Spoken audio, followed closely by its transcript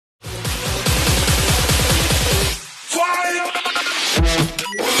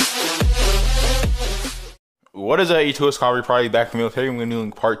What is H2H Coverage? Probably back from military. We're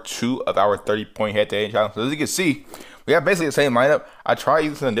doing part 2 of our 30-point head-to-head challenge. So as you can see, we have basically the same lineup. I tried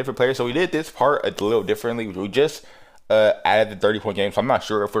using a different player, so we did this part a little differently. We just added the 30-point game, so I'm not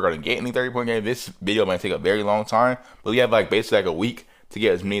sure if we're going to get any 30-point game. This video might take a very long time, but we have like basically like a week to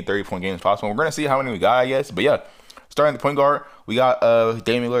get as many 30-point games as possible. We're going to see how many we got, I guess. But yeah, starting the point guard, we got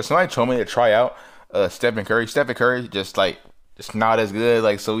Damian Lillard. Somebody told me to try out Stephen Curry. Stephen Curry just not as good.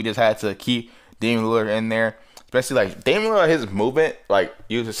 Like, so we just had to keep Damian Lillard in there. Especially like Damian Lillard, his movement, like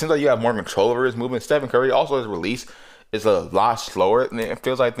it seems like you have more control over his movement. Stephen Curry also, his release is a lot slower than it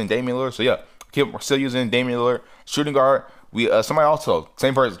feels like than Damian Lillard. So yeah, we're still using Damian Lillard. Shooting guard, we somebody also,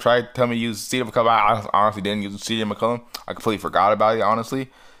 same person tried to tell me to use CJ McCollum. I honestly didn't use CJ McCollum. I completely forgot about it, honestly.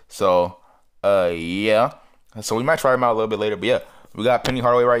 So yeah, so we might try him out a little bit later. But yeah, we got Penny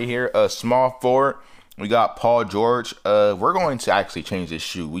Hardaway right here, small forward. We got Paul George. We're going to actually change this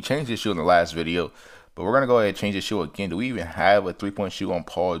shoe. We changed this shoe in the last video, but we're going to go ahead and change the shoe again. Do we even have a 3-point shoe on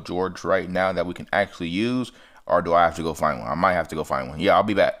Paul George right now that we can actually use? Or do I have to go find one? I might have to go find one. Yeah, I'll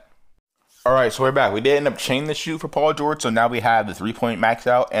be back. All right, so we're back. We did end up changing the shoe for Paul George. So now we have the 3-point max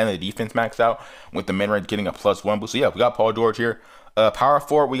out and the defense max out with the mid-range getting a +1 boost. So yeah, we got Paul George here. Power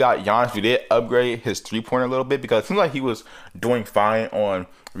forward, we got Giannis. We did upgrade his 3-pointer a little bit because it seems like he was doing fine on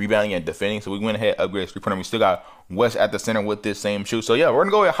rebounding and defending. So we went ahead and upgraded his 3-pointer. We still got West at the center with this same shoe. So yeah, we're going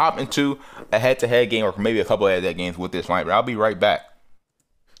to go ahead and hop into a head-to-head game or maybe a couple of head-to-head games with this line. But I'll be right back.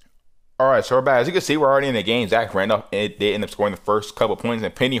 All right, so we're back. As you can see, we're already in the game. Zach Randolph, they end up scoring the first couple points.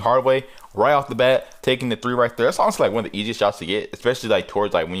 And Penny Hardaway, right off the bat, taking the 3 right there. That's honestly like one of the easiest shots to get, especially like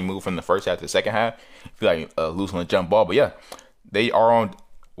towards like when you move from the first half to the second half. You feel like losing the jump ball. But yeah, they are on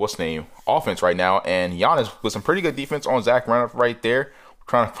offense right now. And Giannis with some pretty good defense on Zach Randolph right there. We're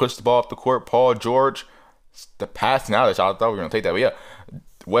trying to push the ball up the court. Paul George, the pass out of the shot. I thought we were going to take that. But yeah,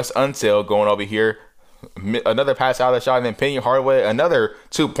 Wes Unseld going over here. Another pass out of the shot, and then Penny Hardaway, another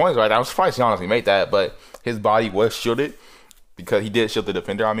 2 points. Right, I was surprised he honestly made that, but his body was shielded because he did shield the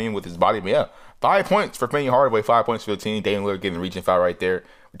defender. I mean, with his body. But yeah, 5 points for Penny Hardaway, 5 points for the team. Damian Lillard getting the reaching foul right there.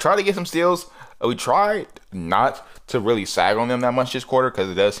 We tried to get some steals. We tried not to really sag on them that much this quarter because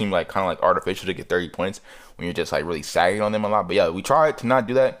it does seem like kind of like artificial to get 30 points when you're just like really sagging on them a lot. But yeah, we tried to not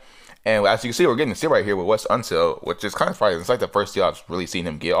do that. And as you can see, we're getting a steal right here with Wes Unseld, which is kind of funny. It's like the first steal I've really seen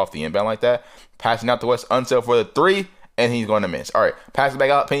him get off the inbound like that. Passing out to Wes Unseld for the 3, and he's going to miss. All right, pass it back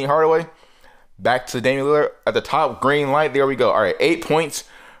out, Penny Hardaway. Back to Damian Lillard at the top, green light. There we go. All right, 8 points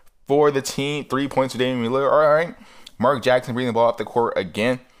for the team, 3 points for Damian Lillard. All right, Mark Jackson bringing the ball up the court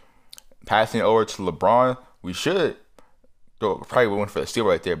again. Passing it over to LeBron. We should probably went for the steal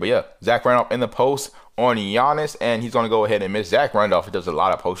right there. But yeah, Zach Randolph in the post on Giannis, and he's going to go ahead and miss. Zach Randolph does a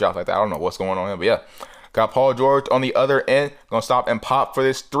lot of post shots like that. I don't know what's going on here, but yeah. Got Paul George on the other end. Going to stop and pop for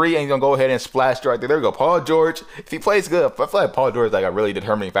this 3, and he's going to go ahead and splash right there. There we go. Paul George, if he plays good, I feel like Paul George is like a really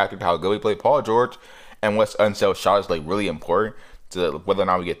determining factor to how good he played. Paul George and Wes Unseld's shot is like really important to whether or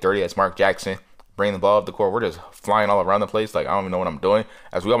not we get 30. As Mark Jackson bringing the ball up the court. We're just flying all around the place. Like, I don't even know what I'm doing.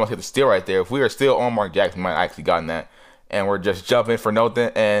 As we almost hit the steal right there. If we were still on Mark Jackson, we might have actually gotten that. And we're just jumping for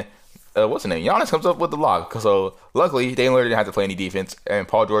nothing. And what's the name? Giannis comes up with the block. So luckily, Damian Lillard didn't have to play any defense. And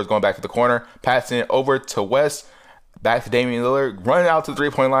Paul George going back to the corner, passing it over to West. Back to Damian Lillard, running out to the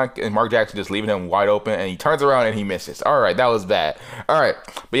 3-point line, and Mark Jackson just leaving him wide open, and he turns around and he misses. All right, that was bad. All right,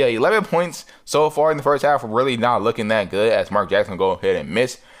 but yeah, 11 points so far in the first half. We're really not looking that good as Mark Jackson go ahead and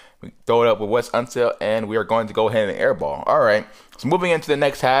miss. We throw it up with Wes Unseld, and we are going to go ahead and airball. All right, so moving into the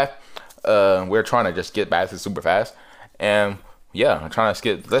next half, we're trying to just get baskets super fast, and yeah, I'm trying to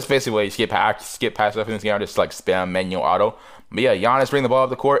skip. That's basically skip past stuff in this game. I just like spam manual auto. But yeah, Giannis bring the ball up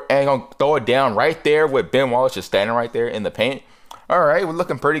the court and gonna throw it down right there with Ben Wallace just standing right there in the paint. All right, we're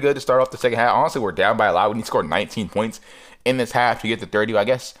looking pretty good to start off the second half. Honestly, we're down by a lot. We need to score 19 points in this half to get to 30. I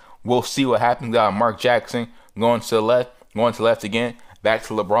guess we'll see what happens. We got Mark Jackson going to the left again. Back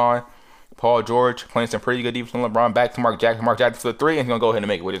to LeBron. Paul George playing some pretty good defense on LeBron. Back to Mark Jackson. Mark Jackson for the 3, and he's gonna go ahead and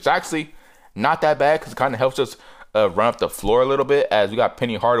make it, which is actually not that bad because it kind of helps us run up the floor a little bit. As we got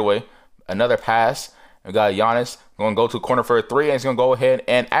Penny Hardaway, another pass. We got Giannis going to go to the corner for a 3, and he's going to go ahead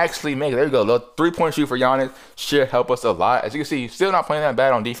and actually make it. There you go. The 3-point shoot for Giannis should help us a lot. As you can see, he's still not playing that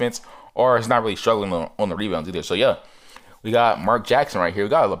bad on defense, or he's not really struggling on the rebounds either. So, yeah, we got Mark Jackson right here. We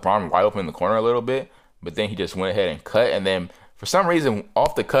got LeBron wide open in the corner a little bit, but then he just went ahead and cut. And then, for some reason,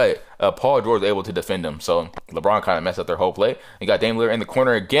 off the cut, Paul George was able to defend him. So, LeBron kind of messed up their whole play. You got Damian Lillard in the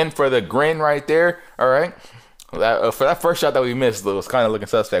corner again for the grin right there. All right. For that first shot that we missed, it was kind of looking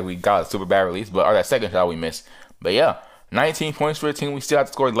suspect. We got a super bad release, or that second shot we missed. But yeah, 19 points for the team. We still have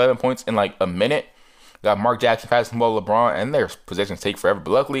to score 11 points in like a minute. Got Mark Jackson passing the ball to LeBron, and their possessions take forever.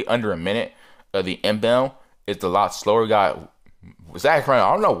 But luckily, under a minute of the inbound it's a lot slower. We got Zach Randolph.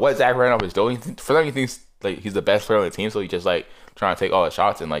 I don't know what Zach Randolph is doing. For some, he thinks like he's the best player on the team, so he's just like trying to take all the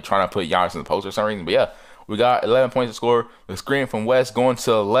shots and like trying to put Giannis in the post or some reason. But yeah, we got 11 points to score. The screen from West going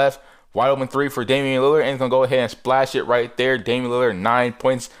to the left. Wide open three for Damian Lillard, and he's gonna go ahead and splash it right there. Damian Lillard, 9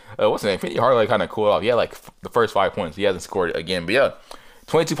 points. What's his name? Penny Hardaway kind of cooled off. He had like the first 5 points. He hasn't scored it again. But yeah,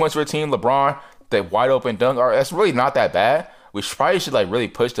 22 points for the team. LeBron, the wide open dunk. That's really not that bad. We probably should like really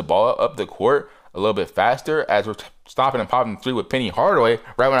push the ball up the court a little bit faster as we're stopping and popping three with Penny Hardaway.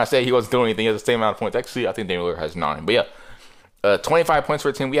 Right when I said he wasn't doing anything, he has the same amount of points. Actually, I think Damian Lillard has 9. But yeah, 25 points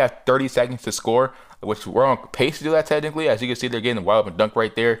for the team. We have 30 seconds to score, which we're on pace to do that technically. As you can see, they're getting the wide open dunk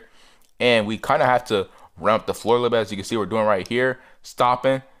right there. And we kind of have to run up the floor a little bit. As you can see, we're doing right here.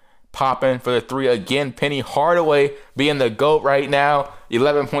 Stopping, popping for the three again. Penny Hardaway being the GOAT right now.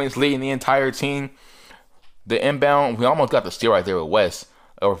 11 points leading the entire team. The inbound, we almost got the steal right there with West.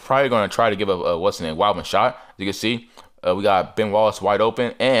 We're probably going to try to give a what's the name, wild open shot. As you can see, we got Ben Wallace wide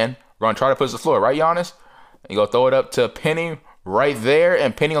open. And we're going to try to push the floor. Right, Giannis? You go throw it up to Penny right there,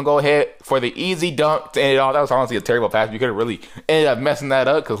 and Penny gonna go ahead for the easy dunk to end it off. That was honestly a terrible pass. You could have really ended up messing that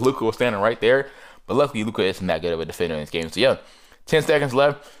up because Luka was standing right there. But luckily, Luka isn't that good of a defender in this game. So yeah, 10 seconds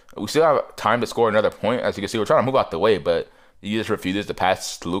left. We still have time to score another point. As you can see, we're trying to move out the way, but he just refuses to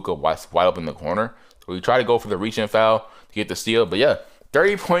pass to Luka wide open in the corner. So we try to go for the reaching foul to get the steal. But yeah,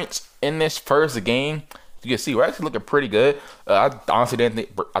 30 points in this first game. You can see we're actually looking pretty good. I honestly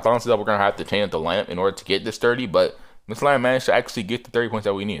thought we're gonna have to change the lineup in order to get this 30, but this line managed to actually get the 30 points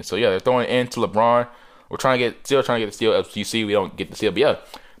that we need. So yeah, they're throwing it into LeBron. We're still trying to get the steal. As you see, we don't get the steal. But yeah,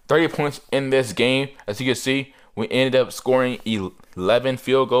 30 points in this game. As you can see, we ended up scoring 11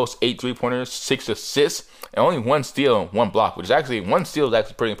 field goals, 8 3-pointers, 6 assists, and only 1 steal and 1 block, which is actually, 1 steal is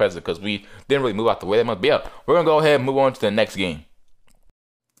actually pretty impressive because we didn't really move out the way that much. But yeah, we're going to go ahead and move on to the next game.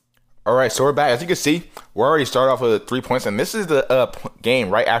 All right, so we're back. As you can see, we're already started off with 3 points, and this is the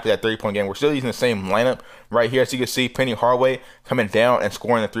game right after that 3-point game. We're still using the same lineup right here. As you can see, Penny Hardaway coming down and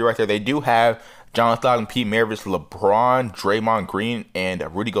scoring the 3 right there. They do have John Stockton, Pete Maravich, LeBron, Draymond Green, and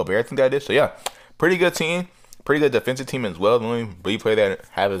Rudy Gobert. I think that is. So yeah, pretty good team, pretty good defensive team as well. The only big player that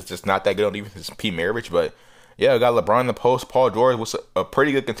have is just not that good on defense is Pete Maravich, but yeah, we got LeBron in the post. Paul George was a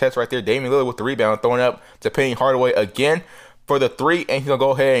pretty good contest right there. Damian Lillard with the rebound, throwing up to Penny Hardaway again for the 3, and he's gonna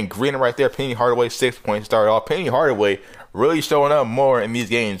go ahead and green it right there. Penny Hardaway 6 points started off. Penny Hardaway really showing up more in these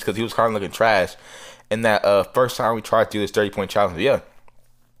games because he was kind of looking trash in that first time we tried to do this 30-point challenge. But yeah,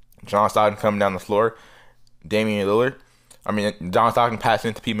 John Stockton coming down the floor. Damian Lillard. John Stockton passing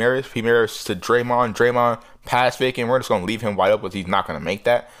into Pete Maravich. Pete Maravich to Draymond. Draymond pass faking. We're just gonna leave him wide open because he's not gonna make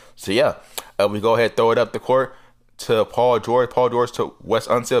that. So yeah, we go ahead, throw it up the court to Paul George. Paul George to Wes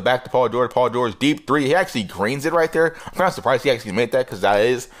Unseld. Back to Paul George. Paul George deep 3. He actually greens it right there. I'm kind of surprised he actually made that because that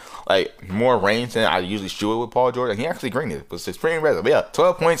is like more range than I usually shoot it with Paul George. And he actually greened it. But it's pretty impressive. But yeah,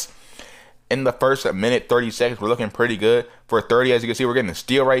 12 points in the first minute, 30 seconds. We're looking pretty good for 30. As you can see, we're getting a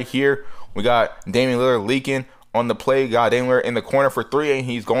steal right here. We got Damian Lillard leaking on the play. Got Damian Lillard in the corner for 3, and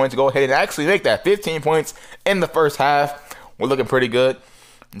he's going to go ahead and actually make that. 15 points in the first half. We're looking pretty good.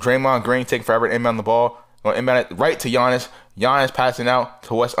 Draymond Green taking forever to inbound the ball. Going to inbound it right to Giannis. Giannis passing out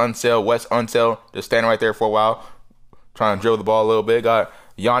to Wes Unseld. Wes Unseld just standing right there for a while, trying to dribble the ball a little bit. Got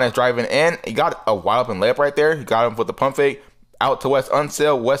Giannis driving in. He got a wide open layup right there. He got him with the pump fake. Out to Wes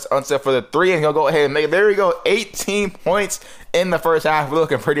Unseld. Wes Unseld for the 3, and he'll go ahead and make it. There we go. 18 points in the first half. We're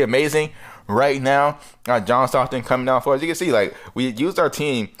looking pretty amazing right now. Got John Stockton coming down for us. You can see, like, we used our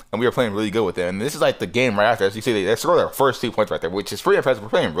team, and we were playing really good with them. And this is, like, the game right after. As you see, they scored their first 2 points right there, which is pretty impressive. We're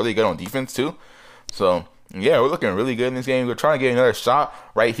playing really good on defense, too. So, yeah, we're looking really good in this game. We're trying to get another shot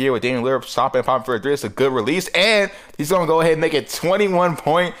right here with Damian Lillard stopping and popping for a 3. It's a good release, and he's going to go ahead and make it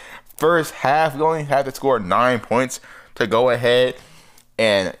 21-point first half. We only have to score 9 points to go ahead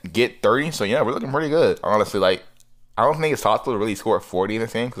and get 30. So, yeah, we're looking pretty good. Honestly, like, I don't think it's possible to really score 40 in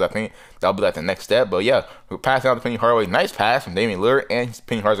this game because I think that'll be like the next step. But, yeah, we're passing out to Penny Hardaway. Nice pass from Damian Lillard, and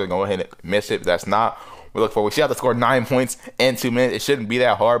Penny Hardaway's going to go ahead and miss it. But that's not we look for. We still have to score 9 points in 2 minutes. It shouldn't be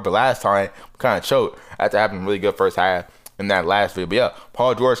that hard, but last time we kind of choked after having a really good first half in that last video. But yeah,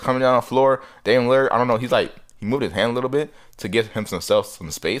 Paul George coming down the floor. Damian Lillard, I don't know, he moved his hand a little bit to give himself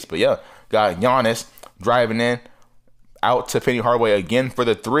some space. But yeah, got Giannis driving in out to Penny Hardaway again for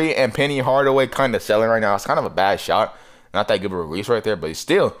the 3, and Penny Hardaway kind of selling right now. It's kind of a bad shot. Not that good of a release right there, but he's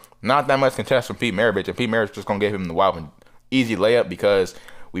still not that much contest from Pete Maravich, and Pete Maravich just going to give him the wild and easy layup because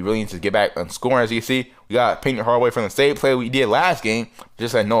we really need to get back on scoring. As you see, we got Penny Hardaway from the same play we did last game,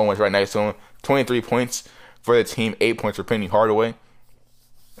 just like no one was right next to him. 23 points for the team, 8 points for Penny Hardaway.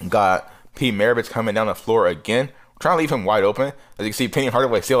 Got Pete Maravich coming down the floor again. trying to leave him wide open. As you can see, Penny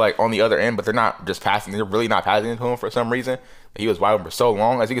Hardaway still like on the other end, but they're not just passing. They're really not passing it to him for some reason. He was wide open for so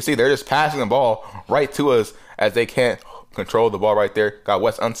long. As you can see, they're just passing the ball right to us as they can't control the ball right there. Got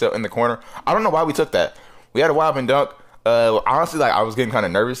Wes Unseld in the corner. I don't know why we took that. We had a wide open dunk. Honestly, like I was getting kind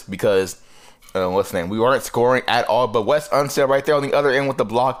of nervous because what's the name? We weren't scoring at all. But Wes Unseld right there on the other end with the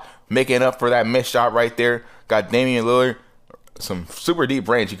block, making up for that missed shot right there. Got Damian Lillard, some super deep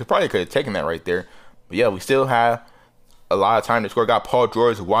range. He could have taken that right there. But yeah, we still have a lot of time to score. Got Paul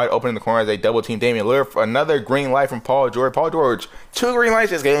George wide open in the corner as they double team Damian Lillard for another green light from Paul George. Paul George, 2 green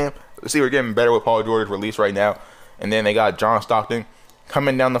lights this game. Let's see, we're getting better with Paul George release right now. And then they got John Stockton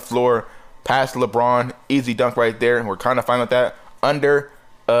coming down the floor, past LeBron, easy dunk right there. And we're kind of fine with that. Under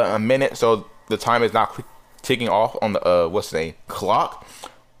a minute, so the time is not ticking off on the clock.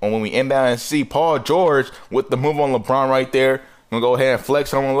 And when we inbound and see Paul George with the move on LeBron right there, we'll go ahead and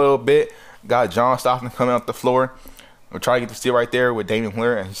flex on him a little bit. Got John Stockton coming up the floor. We'll try to get the steal right there with Damian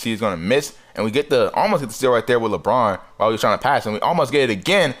Lillard, and he's going to miss. And we almost get the steal right there with LeBron while he was trying to pass. And we almost get it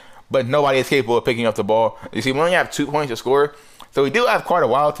again, but nobody is capable of picking up the ball. You see, we only have 2 points to score. So we do have quite a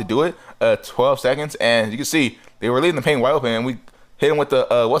while to do it, 12 seconds. And you can see they were leaving the paint wide open, and we hit him with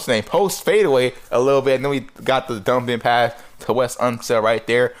the, post fadeaway a little bit. And then we got the dump in pass to Wes Unseld right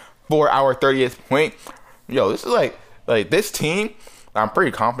there for our 30th point. Yo, this is like this team, I'm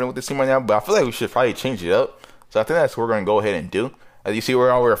pretty confident with this team right now, but I feel like we should probably change it up. So I think that's what we're going to go ahead and do. As you see,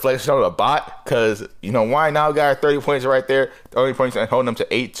 we're all reflecting on the bot because, why now? We got our 30 points right there. 30 points and holding them to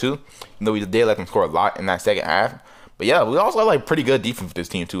 8-2. Even though we did let them score a lot in that second half. But yeah, we also have pretty good defense with this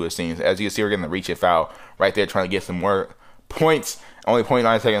team too, it seems. As you can see, we're getting the reach and foul right there, trying to get some more points. Only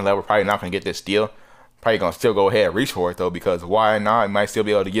 0.9 seconds left. We're probably not going to get this steal. Probably going to still go ahead and reach for it though, because why not? We might still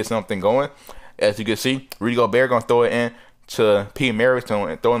be able to get something going. As you can see, Rudy Gobert going to throw it in to P. Mary, throw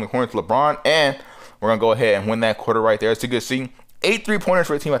in the corner to LeBron, and we're going to go ahead and win that quarter right there. As you can see, 8 3-pointers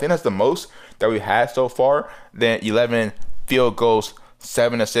for the team. I think that's the most that we've had so far. Then 11 field goals,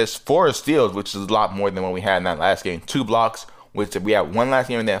 7 assists, 4 steals, which is a lot more than what we had in that last game. 2 blocks, which we had 1 last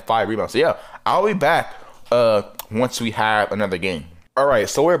game, and then 5 rebounds. So yeah, I'll be back once we have another game. All right,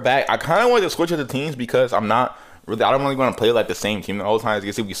 so we're back. I kind of wanted to switch to the teams because I don't really want to play like the same team the whole time. As you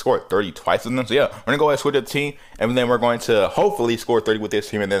can see, we scored 30 twice with them. So yeah, we're gonna go ahead and switch to the team, and then we're going to hopefully score 30 with this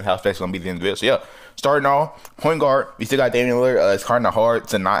team, and then how special gonna be the end of it. So yeah, starting off, point guard, we still got Damian Lillard. It's kind of hard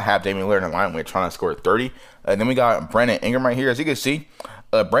to not have Damian Lillard in the line when we're trying to score 30. And then we got Brandon Ingram right here. As you can see,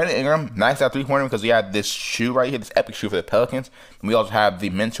 Brandon Ingram, nice out 3-pointer because we had this shoe right here, this epic shoe for the Pelicans. And we also have the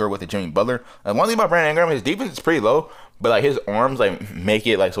mentor with the Jimmy Butler. One thing about Brandon Ingram, his defense is pretty low, but his arms make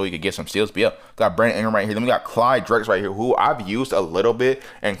it so he could get some steals. But yeah, got Brandon Ingram right here. Then we got Clyde Drexler right here, who I've used a little bit.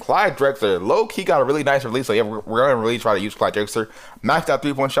 And Clyde Drexler, low key, got a really nice release. So yeah, we're gonna really try to use Clyde Drexler. Maxed out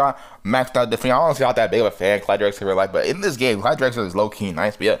 3-point shot, maxed out defense. I don't see how that big of a fan Clyde Drexler in real life, but in this game, Clyde Drexler is low key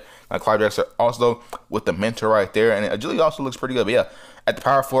nice. But yeah, Clyde Drexler also with the mentor right there, and agility also looks pretty good. But yeah, at the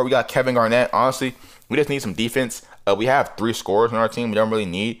power forward, we got Kevin Garnett. Honestly, we just need some defense. We have 3 scorers on our team. We don't really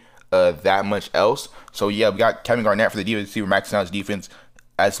need that much else. So yeah, we got Kevin Garnett for the defense. We're maxing out his defense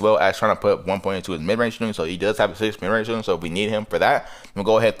as well as trying to put 1 point into his mid-range shooting. So he does have a 6 mid-range shooting. So if we need him for that, we'll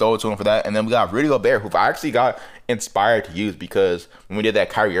go ahead and throw it to him for that. And then we got Rudy Gobert, who I actually got inspired to use because when we did that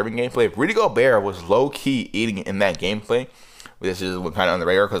Kyrie Irving gameplay, Rudy Gobert was low-key eating in that gameplay. This is kind of on the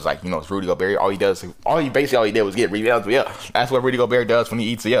radar because, it's Rudy Gobert. All he did was get rebounds. But yeah, that's what Rudy Gobert does when he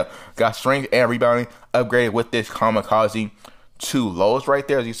eats. So yeah, got strength and rebounding upgraded with this kamikaze 2 lows right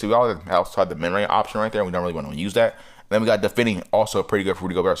there. As you see, we all outside the mid-range option right there. We don't really want to use that. And then we got defending also pretty good for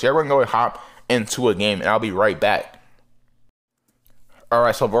Rudy Gobert. So yeah, we're going to go and hop into a game, and I'll be right back. All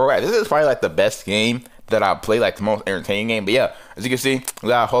right, so this is probably the best game that I played, the most entertaining game. But yeah, as you can see, we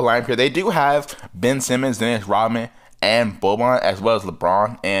got a whole line here. They do have Ben Simmons, Dennis Rodman, and Boban, as well as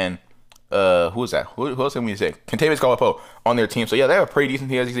LeBron and who is that? Who else can we say? Kentavious Caldwell-Pope on their team. So yeah, they have a pretty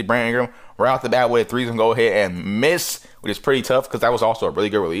decent team. As you see, Brandon Ingram right off the bat with 3s and go ahead and miss, which is pretty tough because that was also a really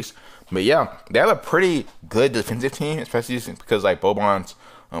good release. But yeah, they have a pretty good defensive team, especially because Boban's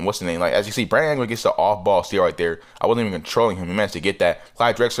what's the name? As you see, Brandon Ingram gets the off-ball steal right there. I wasn't even controlling him. He managed to get that.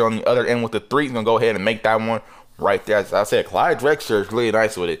 Clyde Drexler on the other end with the 3. He's gonna go ahead and make that one right there. As I said, Clyde Drexler is really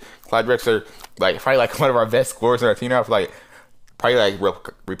nice with it. Clyde Drexler, probably one of our best scorers in our team now. Probably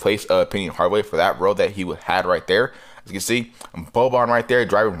replace Penny Hardaway for that role that he had right there. As you can see, Boban right there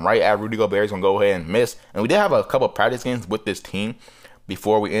driving right at Rudy Gobert. He's gonna go ahead and miss. And we did have a couple of practice games with this team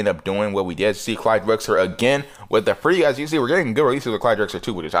before we end up doing what we did. See Clyde Drexler again with the free. As you see, we're getting good releases with Clyde Drexler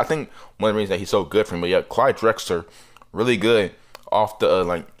too, which is I think one of the reasons that he's so good for me. But yeah, Clyde Drexler really good off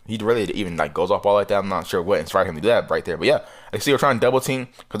the he really even goes off ball like that. I'm not sure what inspired him to do that right there. But yeah, I see we're trying to double team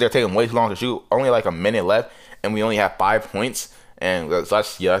because they're taking way too long to shoot. Only a minute left. and we only have 5 points. And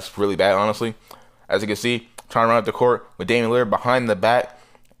that's really bad, honestly. As you can see, trying to run up the court with Damian Lillard behind the back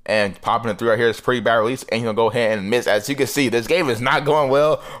and popping it through right here. It's a pretty bad release, and he's gonna go ahead and miss. As you can see, this game is not going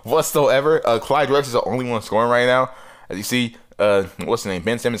well whatsoever. Clyde Drexler is the only one scoring right now. As you see, what's the name?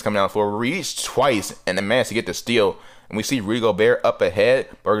 Ben Simmons coming down the floor. We reached twice and then managed to get the steal. And we see Rudy Gobert up ahead,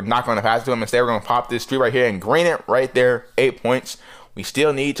 but we're not going to pass to him. Instead, we're going to pop this three right here and green it right there. 8 points. We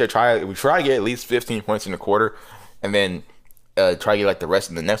still need to try to get at least 15 points in the quarter, and then try to get like the rest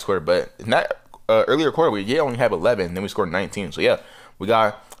in the next quarter. But in that earlier quarter, we only have 11, and then we scored 19. So yeah, we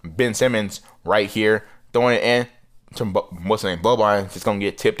got Ben Simmons right here throwing it in to what's the name? Boban. It's going to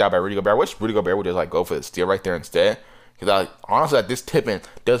get tipped out by Rudy Gobert. I wish Rudy Gobert would just like go for the steal right there instead. Because honestly, like, this tipping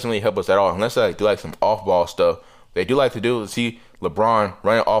doesn't really help us at all unless I do like some off-ball stuff. They do like to do is see LeBron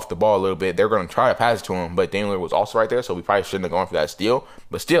running off the ball a little bit. They're going to try to pass it to him, but Damian Lillard was also right there, so we probably shouldn't have gone for that steal.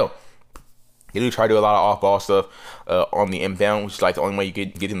 But still, they do try to do a lot of off-ball stuff on the inbound, which is like the only way you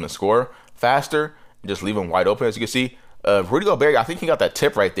get him to score faster. Just leave him wide open, as you can see. Rudy Gobert, I think he got that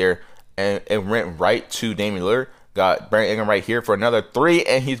tip right there, and it went right to Damian Lillard. Got Brandon Ingram right here for another three,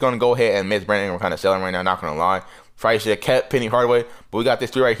 and he's going to go ahead and miss. Brandon Ingram kind of selling right now, not going to lie. Probably should have kept Penny Hardaway, but we got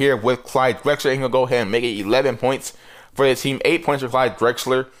this three right here with Clyde Drexler. He's going to go ahead and make it 11 points for the team. 8 points for Clyde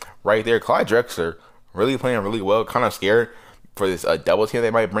Drexler right there. Clyde Drexler really playing really well. Kind of scared for this double team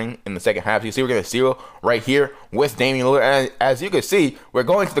they might bring in the second half. You see, we're getting a steal right here with Damian Lillard. And as you can see, we're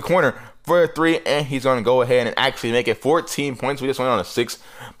going to the corner for a three, and he's going to go ahead and actually make it 14 points. We just went on a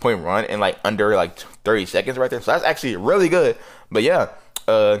 6-point run in like under like 30 seconds right there. So that's actually really good. But yeah,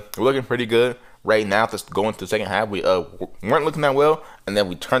 we're looking pretty good right now to go into the second half. We weren't looking that well, and then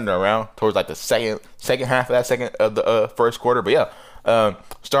we turned it around towards like the second half of the first quarter. But yeah,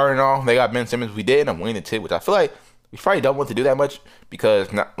 starting off, they got Ben Simmons. We did end up winning the tip, which I feel like we probably don't want to do that much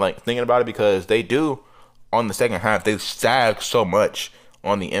because not like thinking about it, because they do on the second half they sag so much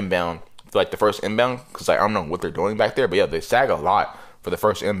on the inbound, like the first inbound, because like, I don't know what they're doing back there, but yeah, they sag a lot for the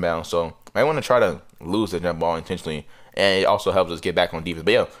first inbound. So I want to try to lose the jump ball intentionally, and it also helps us get back on defense.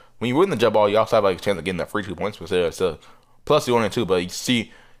 But yeah, when you win the jump ball, you also have like a chance of getting the free 2 points because it's a plus 1 and 2. But you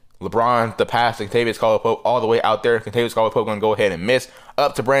see LeBron, the pass to Kentavious Caldwell-Pope all the way out there. Kentavious Caldwell-Pope going to go ahead and miss.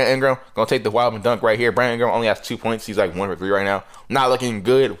 Up to Brandon Ingram. Going to take the wild and dunk right here. Brandon Ingram only has 2 points. He's like 1 for 3 right now. Not looking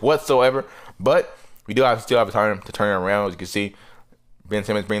good whatsoever. But we do still have time to turn it around. As you can see, Ben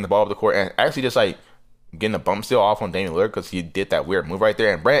Simmons bringing the ball up the court and actually just like getting a bump steal off on Damian Lillard because he did that weird move right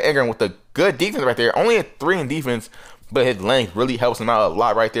there. And Brandon Ingram with the good defense right there. Only a 3 in defense, but his length really helps him out a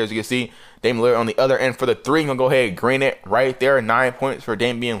lot right there. As you can see, Damian Lillard on the other end for the three. Gonna go ahead and green it right there. 9 points for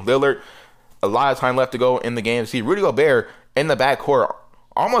Damian Lillard. A lot of time left to go in the game. See Rudy Gobert in the backcourt,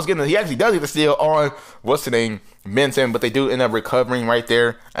 almost getting. He actually does get the steal on what's the name, Ben Simmons, but they do end up recovering right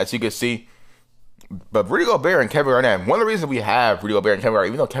there, as you can see. But Rudy Gobert and Kevin Garnett, one of the reasons we have Rudy Gobert and Kevin Garnett,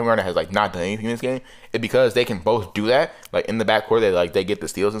 even though Kevin Garnett has like not done anything in this game, is because they can both do that. Like in the backcourt, they get the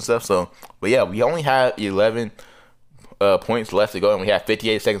steals and stuff. So, but yeah, we only have 11 points left to go, and we have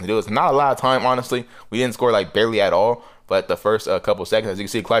 58 seconds to do it. It's not a lot of time, honestly. We didn't score like barely at all, but the first couple seconds, as you can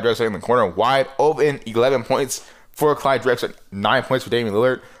see, Clyde Drexler in the corner, wide open, 11 points for Clyde Drexler, 9 points for Damian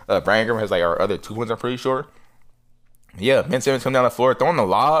Lillard. Brandon Ingram has like our other 2 points, I'm pretty sure. Yeah, Ben Simmons coming down the floor, throwing the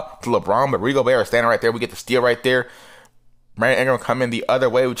lob to LeBron, but Rudy Gobert is standing right there. We get the steal right there. Brandon Ingram coming the other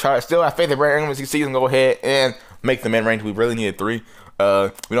way. We try to still have faith in Brandon Ingram as you see him go ahead and make the mid-range. We really needed 3. We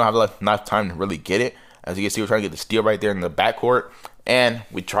don't have enough time to really get it. As you can see, we're trying to get the steal right there in the backcourt, and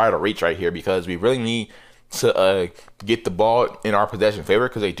we try to reach right here because we really need to get the ball in our possession favor,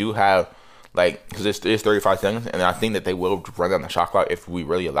 because they do have because it's 35 seconds, and I think that they will run down the shot clock if we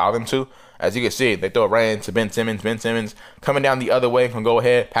really allow them to. As you can see, they throw it right into Ben Simmons. Ben Simmons coming down the other way, can go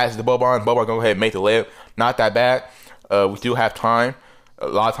ahead, passes to Boban. Boban go ahead and make the layup. Not that bad. We do have time. A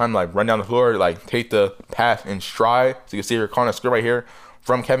lot of time, run down the floor, take the pass in stride. So you can see we're calling a script right here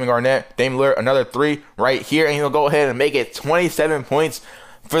from Kevin Garnett. Damian Lillard, another 3 right here, and he'll go ahead and make it 27 points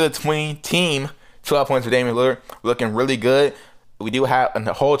for the team. 12 points for Damian Lillard. Looking really good. We do have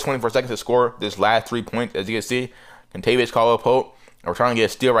a whole 24 seconds to score this last 3 points, as you can see. Kentavious Caldwell-Pope. We're trying to get a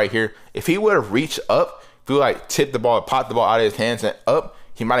steal right here. If he would have reached up, if he would tip the ball, pop the ball out of his hands and up,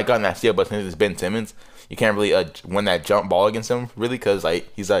 he might have gotten that steal. But since it's Ben Simmons, you can't really win that jump ball against him, really, because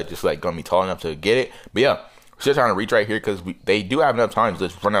he's just gonna be tall enough to get it. But yeah, we're just trying to reach right here because they do have enough time to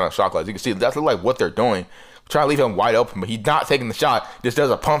just run out of shot clock. As you can see, that's what they're doing. We're trying to leave him wide open, but he's not taking the shot. Just does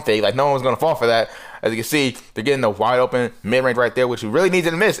a pump fake. No one's gonna fall for that. As you can see, they're getting the wide open mid range right there, which we really need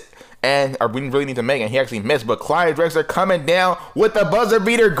to miss. and we really need to make, and he actually missed. But Clyde Drexler coming down with the buzzer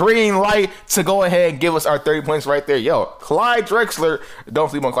beater green light to go ahead and give us our 30 points right there. Yo, Clyde Drexler, don't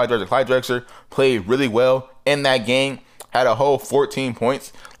sleep on Clyde Drexler. Clyde Drexler played really well in that game, had a whole 14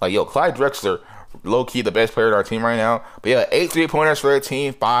 points. Like, yo, Clyde Drexler, low-key the best player on our team right now. But yeah, 8 3-pointers for the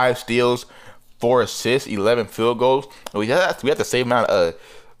team, 5 steals, 4 assists, 11 field goals. And we have the same amount of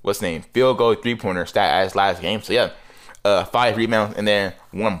field goal 3-pointer stat as last game. So yeah, 5 rebounds and then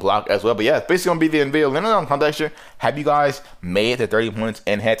 1 block as well. But yeah, it's basically gonna be the video. Let me know in the comment section, have you guys made the 30 points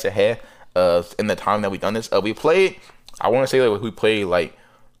in head-to-head in the time that we've done this? We played, I want to say like we played like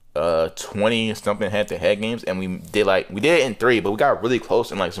 20 something head-to-head games, and we did it in 3, but we got really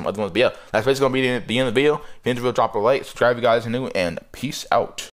close in like some other ones. But yeah, that's basically gonna be the end of the video. If you enjoyed the video, drop a like, subscribe if you guys are new, and peace out.